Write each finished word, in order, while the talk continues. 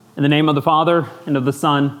In the name of the Father, and of the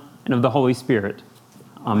Son, and of the Holy Spirit.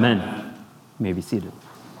 Amen. You may be seated.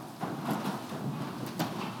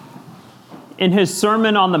 In his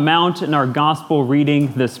Sermon on the Mount in our gospel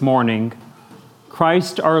reading this morning,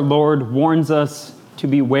 Christ our Lord warns us to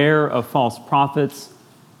beware of false prophets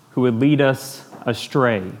who would lead us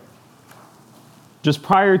astray. Just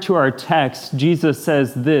prior to our text, Jesus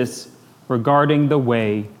says this regarding the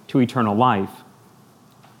way to eternal life.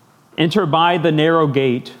 Enter by the narrow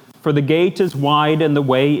gate, for the gate is wide and the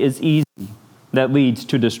way is easy that leads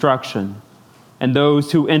to destruction, and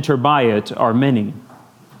those who enter by it are many.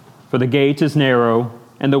 For the gate is narrow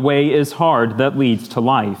and the way is hard that leads to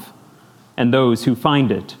life, and those who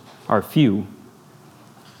find it are few.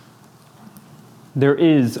 There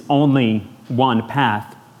is only one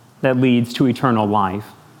path that leads to eternal life,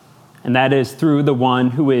 and that is through the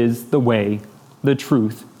one who is the way, the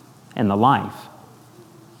truth, and the life.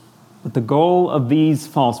 But the goal of these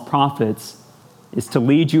false prophets is to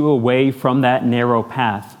lead you away from that narrow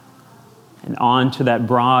path and on to that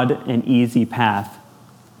broad and easy path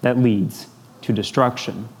that leads to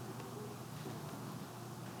destruction.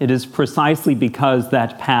 It is precisely because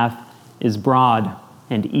that path is broad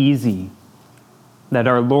and easy that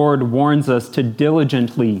our Lord warns us to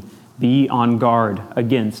diligently be on guard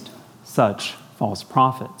against such false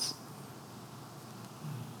prophets.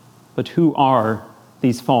 But who are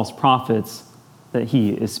these false prophets that he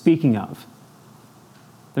is speaking of?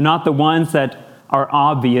 They're not the ones that are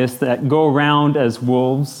obvious, that go around as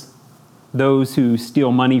wolves, those who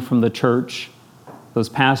steal money from the church, those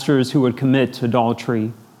pastors who would commit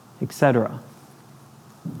adultery, etc.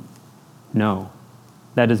 No,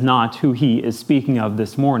 that is not who he is speaking of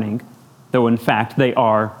this morning, though in fact they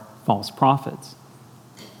are false prophets.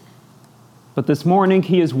 But this morning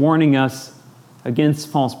he is warning us against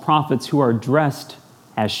false prophets who are dressed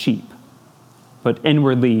as sheep, but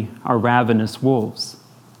inwardly are ravenous wolves.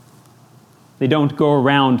 They don't go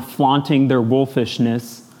around flaunting their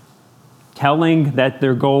wolfishness, telling that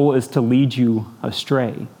their goal is to lead you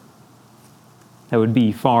astray. That would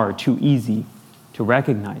be far too easy to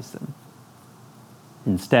recognize them.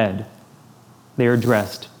 Instead, they are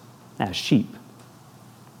dressed as sheep.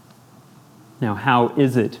 Now, how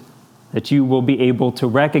is it that you will be able to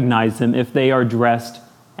recognize them if they are dressed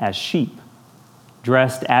as sheep,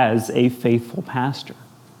 dressed as a faithful pastor?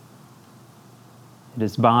 It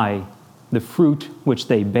is by the fruit which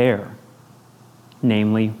they bear,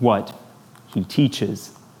 namely what he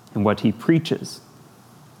teaches and what he preaches.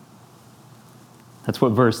 That's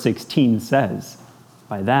what verse 16 says.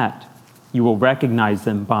 By that, you will recognize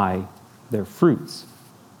them by their fruits.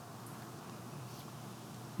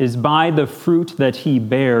 It is by the fruit that he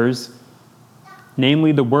bears,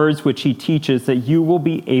 namely the words which he teaches, that you will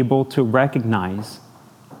be able to recognize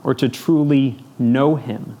or to truly know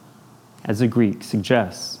him, as the Greek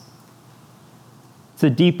suggests. It's a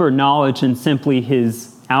deeper knowledge than simply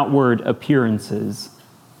his outward appearances,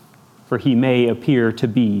 for he may appear to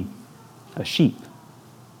be a sheep.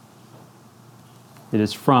 It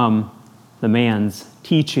is from the man's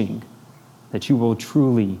teaching that you will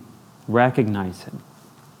truly recognize him.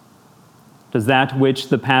 Does that which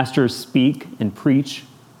the pastors speak and preach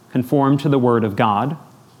conform to the word of God?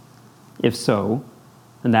 If so,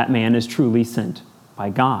 then that man is truly sent by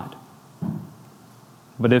God.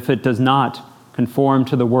 But if it does not conform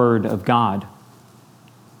to the word of God,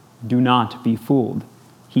 do not be fooled.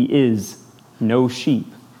 He is no sheep,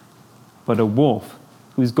 but a wolf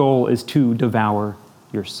whose goal is to devour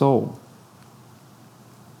your soul.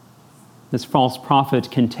 This false prophet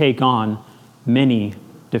can take on many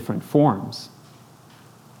different forms.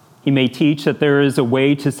 He may teach that there is a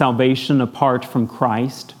way to salvation apart from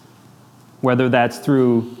Christ, whether that's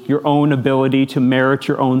through your own ability to merit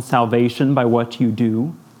your own salvation by what you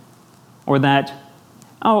do, or that,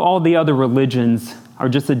 all the other religions are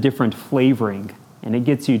just a different flavoring, and it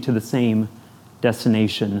gets you to the same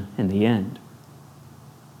destination in the end.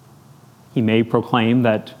 He may proclaim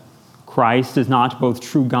that Christ is not both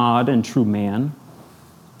true God and true man.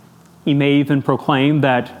 He may even proclaim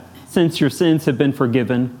that since your sins have been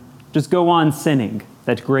forgiven, just go on sinning,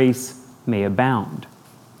 that grace may abound.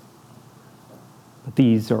 But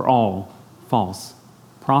these are all false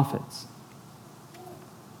prophets.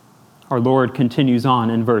 Our Lord continues on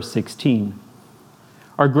in verse 16.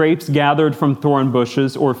 Are grapes gathered from thorn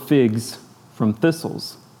bushes or figs from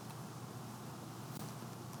thistles?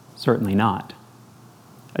 Certainly not.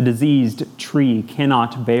 A diseased tree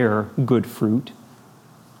cannot bear good fruit.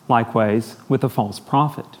 Likewise with a false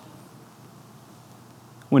prophet.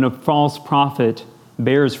 When a false prophet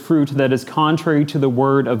bears fruit that is contrary to the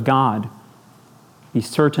word of God, be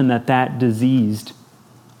certain that that diseased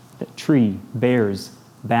that tree bears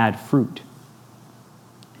bad fruit.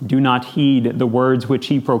 Do not heed the words which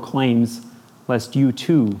he proclaims, lest you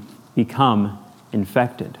too become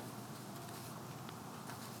infected.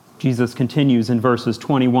 Jesus continues in verses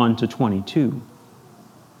 21 to 22.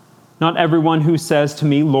 Not everyone who says to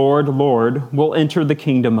me, Lord, Lord, will enter the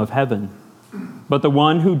kingdom of heaven, but the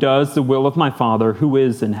one who does the will of my Father who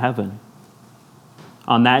is in heaven.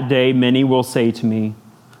 On that day many will say to me,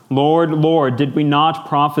 Lord, Lord, did we not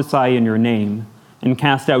prophesy in your name, and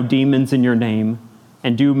cast out demons in your name,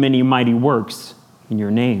 and do many mighty works in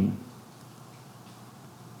your name?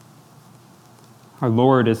 Our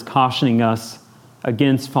Lord is cautioning us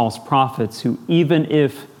against false prophets who, even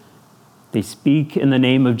if they speak in the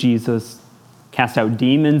name of Jesus, cast out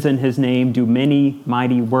demons in his name, do many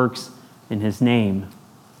mighty works in his name,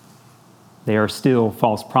 they are still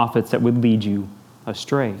false prophets that would lead you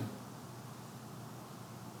astray.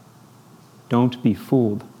 Don't be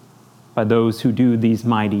fooled by those who do these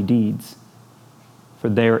mighty deeds, for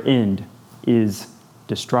their end is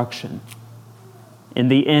destruction. In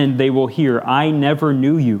the end, they will hear, I never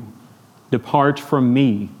knew you. Depart from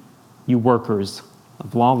me, you workers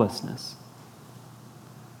of lawlessness.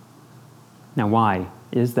 Now, why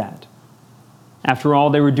is that? After all,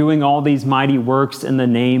 they were doing all these mighty works in the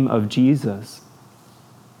name of Jesus.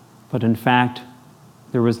 But in fact,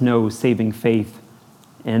 there was no saving faith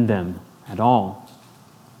in them at all.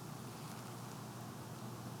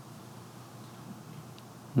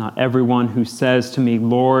 Not everyone who says to me,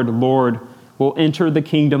 Lord, Lord, will enter the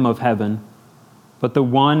kingdom of heaven, but the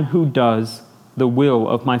one who does the will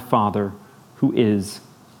of my Father who is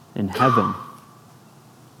in heaven.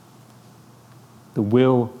 The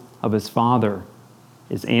will of his Father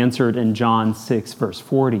is answered in John 6, verse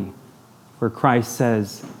 40, where Christ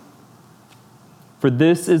says, For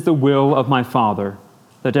this is the will of my Father,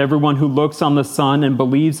 that everyone who looks on the Son and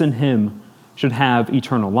believes in him should have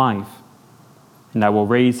eternal life, and I will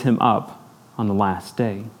raise him up on the last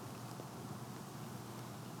day.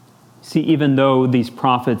 See, even though these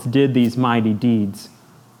prophets did these mighty deeds,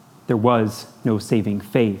 there was no saving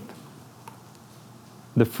faith.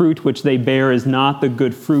 The fruit which they bear is not the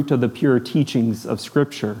good fruit of the pure teachings of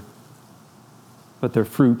Scripture, but their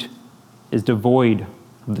fruit is devoid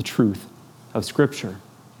of the truth of Scripture.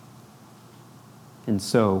 And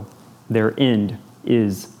so their end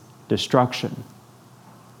is destruction.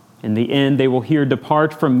 In the end, they will hear,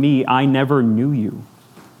 Depart from me, I never knew you.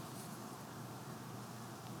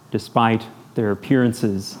 Despite their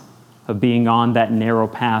appearances of being on that narrow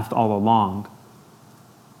path all along,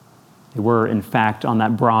 they were, in fact, on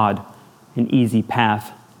that broad and easy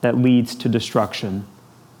path that leads to destruction.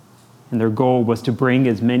 And their goal was to bring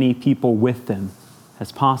as many people with them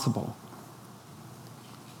as possible.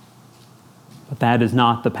 But that is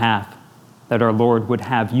not the path that our Lord would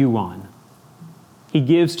have you on. He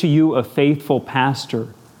gives to you a faithful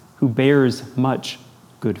pastor who bears much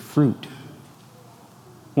good fruit.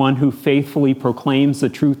 One who faithfully proclaims the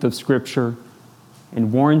truth of Scripture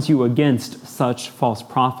and warns you against such false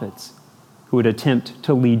prophets who would attempt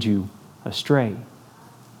to lead you astray.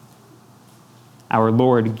 Our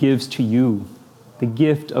Lord gives to you the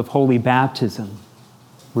gift of holy baptism,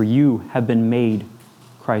 where you have been made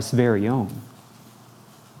Christ's very own.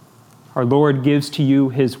 Our Lord gives to you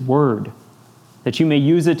his word, that you may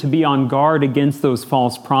use it to be on guard against those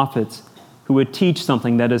false prophets who would teach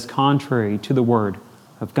something that is contrary to the word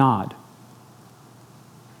of God.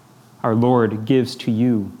 Our Lord gives to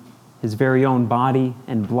you his very own body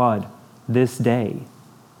and blood this day,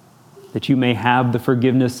 that you may have the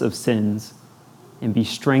forgiveness of sins and be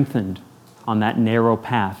strengthened on that narrow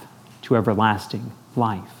path to everlasting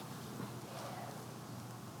life.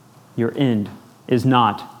 Your end is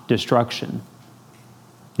not destruction.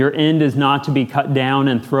 Your end is not to be cut down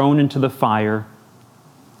and thrown into the fire.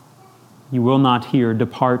 You will not hear,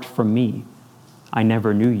 Depart from me, I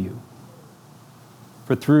never knew you.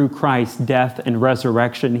 For through Christ's death and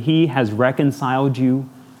resurrection, he has reconciled you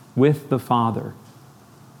with the Father.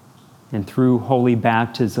 And through holy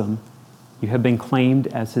baptism, you have been claimed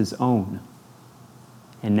as his own,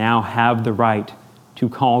 and now have the right to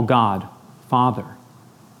call God Father.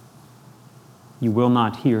 You will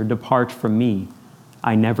not hear, Depart from me,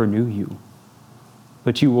 I never knew you.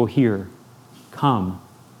 But you will hear, Come,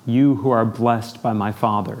 you who are blessed by my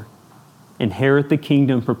Father, inherit the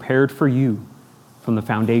kingdom prepared for you from the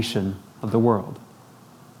foundation of the world.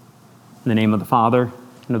 In the name of the Father,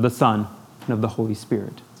 and of the Son, and of the Holy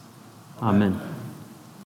Spirit. Amen.